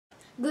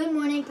Good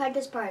morning,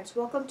 Pirates Pirates.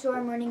 Welcome to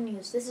our morning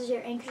news. This is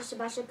your anchor,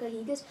 Sebastian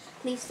Cahigas.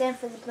 Please stand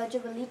for the Pledge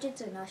of Allegiance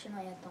and National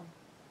Anthem.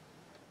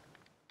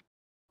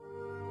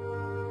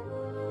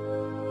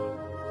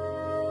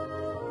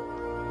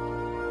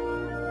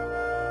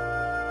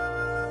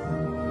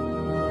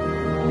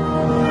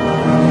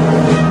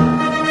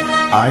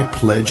 I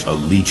pledge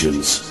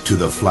allegiance to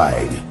the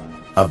flag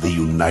of the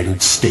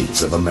United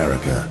States of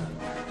America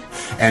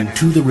and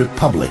to the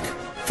republic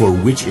for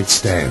which it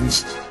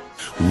stands,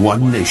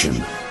 one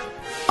nation,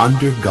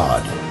 under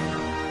God,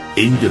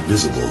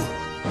 indivisible,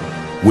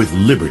 with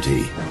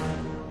liberty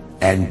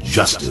and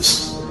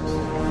justice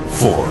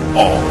for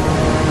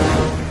all.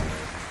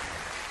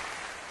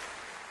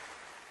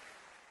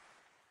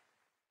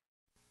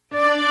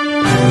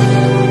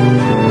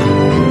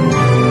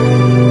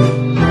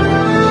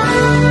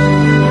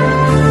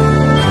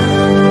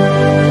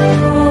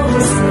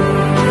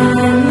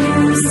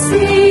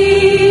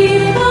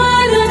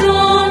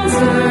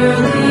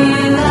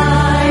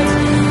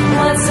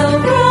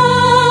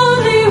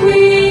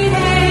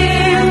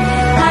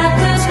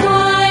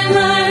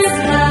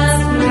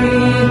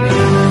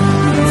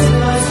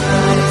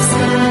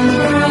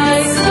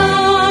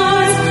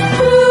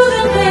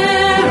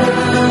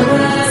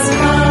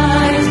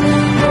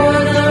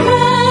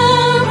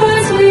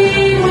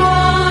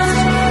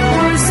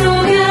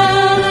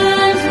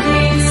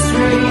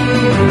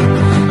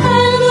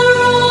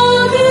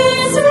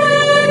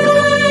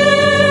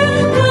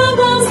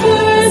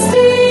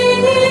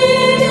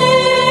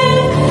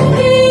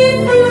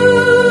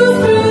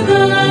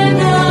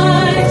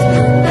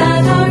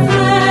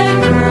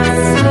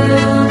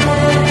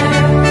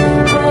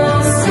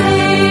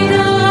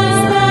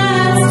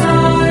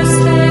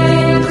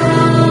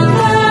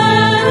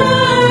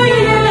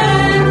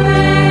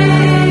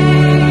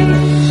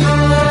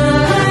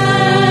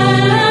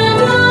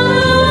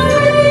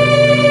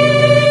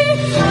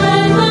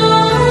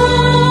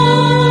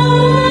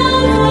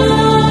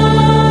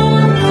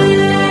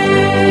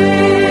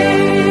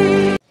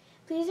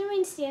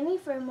 Standing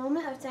for a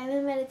moment of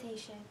silent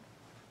meditation.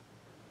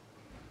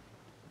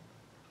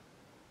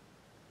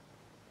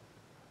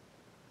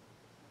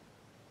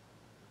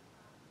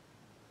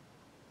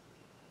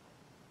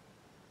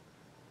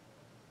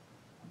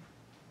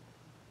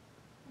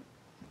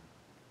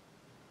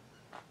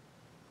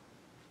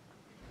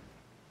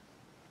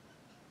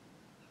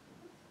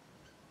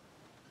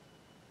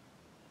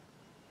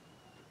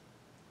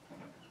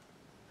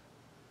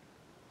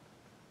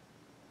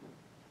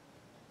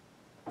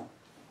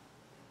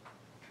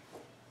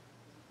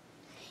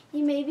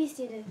 You may be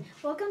seated.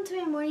 Welcome to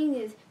our morning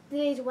news.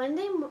 Today is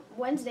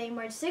Wednesday,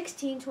 March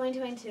 16,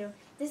 2022.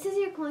 This is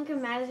your co-anchor,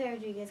 Madison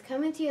Rodriguez,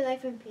 coming to you live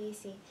from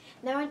PAC.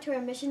 Now on to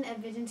our mission and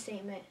vision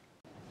statement.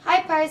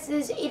 Hi Pirates,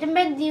 this is Aiden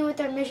Bendine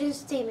with our mission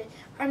statement.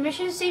 Our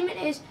mission statement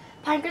is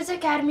Pinecrest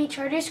Academy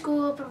Charter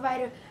School will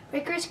provide a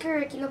rigorous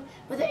curriculum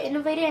with an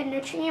innovative and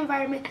nurturing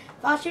environment,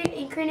 fostering,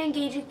 anchoring, and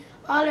engaging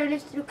all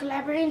learners through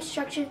collaborative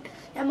instruction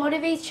that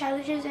motivates,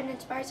 challenges, and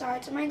inspires the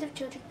hearts and minds of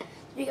children to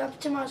become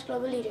tomorrow's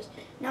global leaders.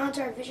 Now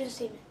onto our vision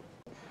statement.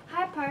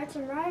 Hi Pirates,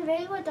 I'm Ryan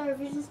Bailey with our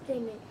vision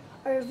statement.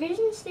 Our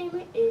vision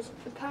statement is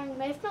empowering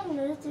lifelong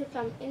learners to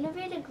become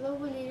innovative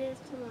global leaders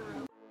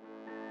tomorrow.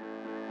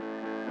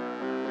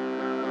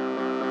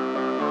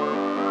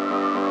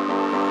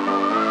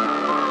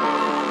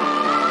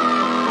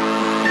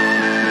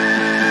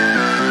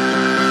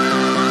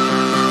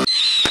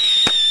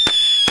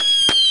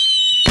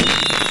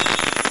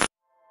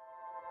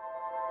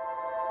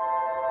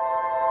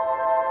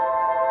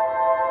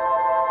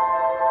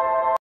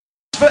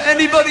 For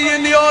anybody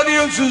in the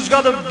audience who's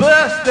got a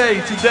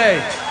birthday today,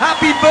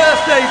 happy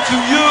birthday to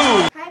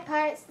you! Hi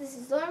Pirates, this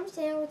is Lauren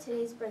Samuel with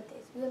today's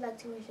birthdays. We would like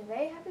to wish a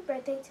very happy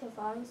birthday to the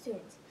following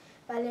students: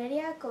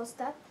 Valeria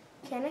Acosta,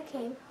 Kenna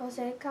Kane,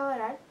 Jose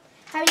Cabral.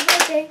 Happy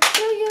birthday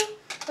to you!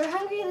 We're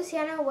hungry,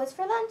 Luciana. What's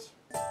for lunch?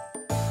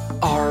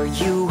 Are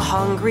you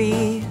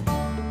hungry?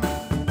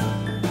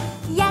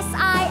 Yes,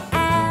 I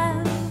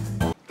am.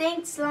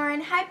 Thanks, Lauren.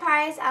 Hi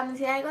Pirates, I'm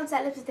Luciana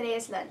Gonzalez with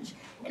today's lunch.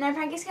 In our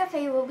Pancakes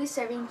Cafe, we'll be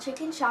serving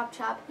chicken chop,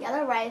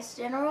 yellow rice,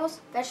 dinner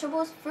rolls,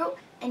 vegetables, fruit,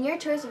 and your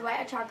choice of white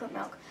or chocolate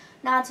milk.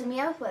 Now to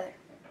Mia with weather.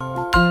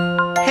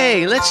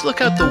 Hey, let's look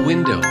out the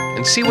window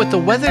and see what the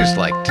weather's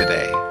like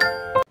today.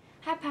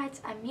 Hi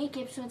Pirates, I'm Mia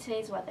Gibson with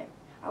today's weather.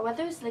 Our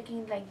weather is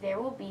looking like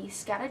there will be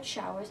scattered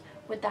showers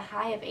with a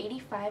high of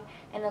 85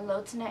 and a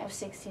low tonight of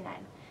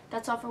 69.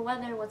 That's all for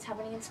weather. What's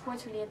happening in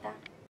sports, Julieta?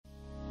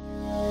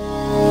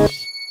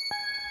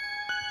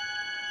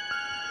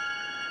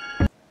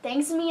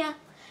 Thanks, Mia.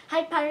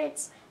 Hi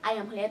Pirates, I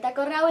am Julieta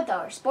Correa with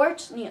our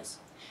sports news.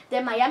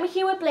 The Miami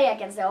Heat will play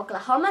against the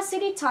Oklahoma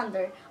City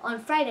Thunder on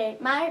Friday,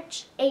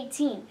 March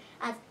 18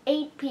 at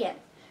 8 p.m.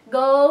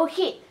 Go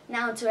Heat!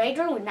 Now to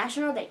Adrian with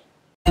National Day.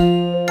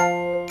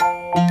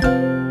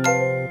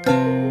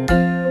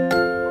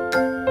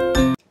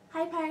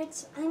 Hi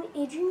Pirates, I'm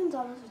Adrian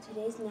Gonzalez with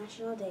today's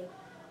National Day.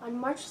 On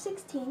March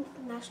 16th,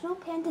 National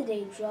Panda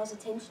Day draws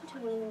attention to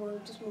one of the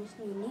world's most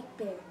unique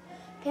bears.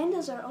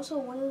 Pandas are also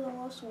one of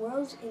the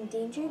world's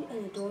endangered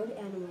and adored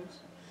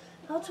animals.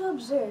 How to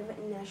observe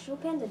National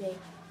Panda Day.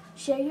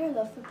 Share your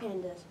love for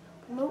pandas.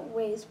 Promote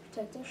ways to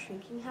protect their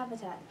shrinking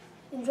habitat.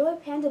 Enjoy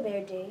Panda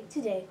Bear Day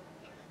today.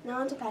 Now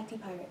on to Packy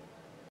Pirate.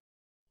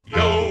 Yo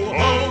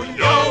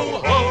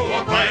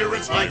ho, a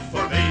pirate's life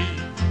for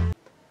me.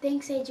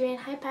 Thanks, Adrian.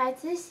 Hi,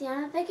 Pirates. This is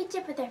Sienna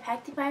Chip with our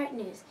Packy Pirate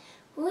News.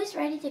 Who is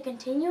ready to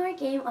continue our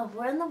game of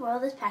Where in the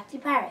World is Packy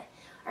Pirate?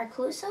 Our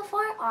clues so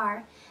far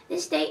are,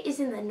 this state is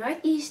in the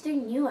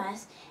northeastern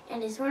U.S.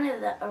 and is one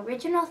of the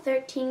original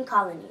 13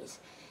 colonies.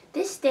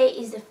 This state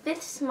is the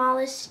 5th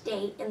smallest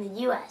state in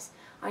the U.S.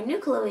 Our new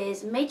clue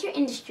is, major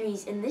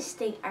industries in this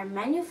state are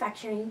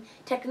manufacturing,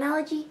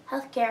 technology,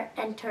 healthcare,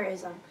 and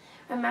tourism.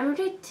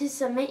 Remember to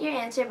submit your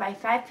answer by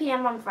 5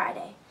 p.m. on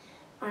Friday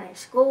on our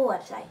school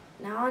website.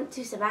 Now on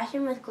to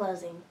Sebastian with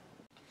closing.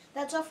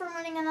 That's all for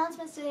morning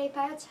announcements today,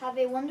 Pirates. Have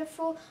a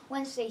wonderful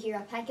Wednesday here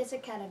at Packets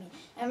Academy.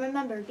 And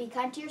remember, be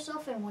kind to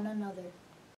yourself and one another.